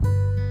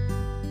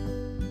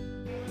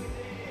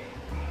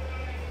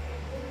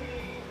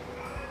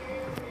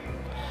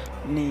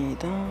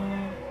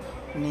நீதான்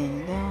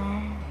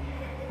நீதான்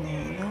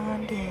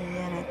நீதாண்டி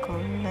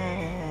எனக்குள்ள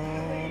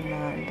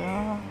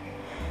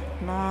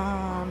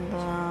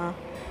நான்தான்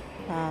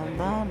நான்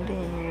தாண்டி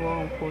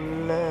உன்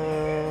புள்ள.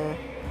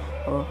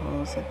 ஓஹோ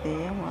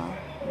சத்தியமா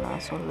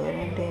நான்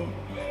சொல்லுறேன்டி,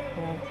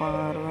 உன்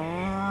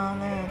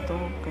பார்வையால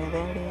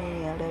தூக்குதடி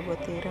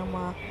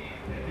அடபத்திரமா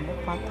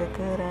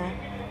பார்த்துக்கிறேன்.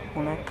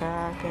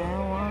 உனக்காக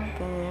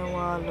வாழ்க்கைய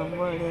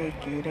வாழும்படி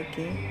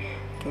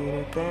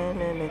கிறுக்கல்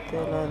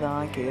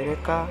எழுத்துலதான்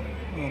கிறுக்கா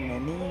என்ன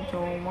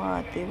நீயும்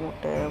மாற்றி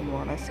விட்ட.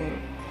 மனசில்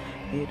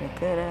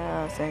இருக்கிற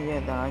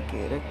ஆசையதான்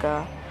கிறுக்கா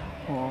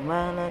உன்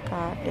மேலே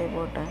காட்டி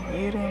போட்ட.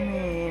 இரு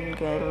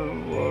மீன்கள்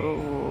ஒரு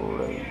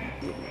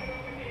ஓடையில்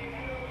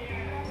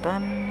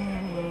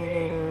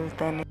தண்ணீரில்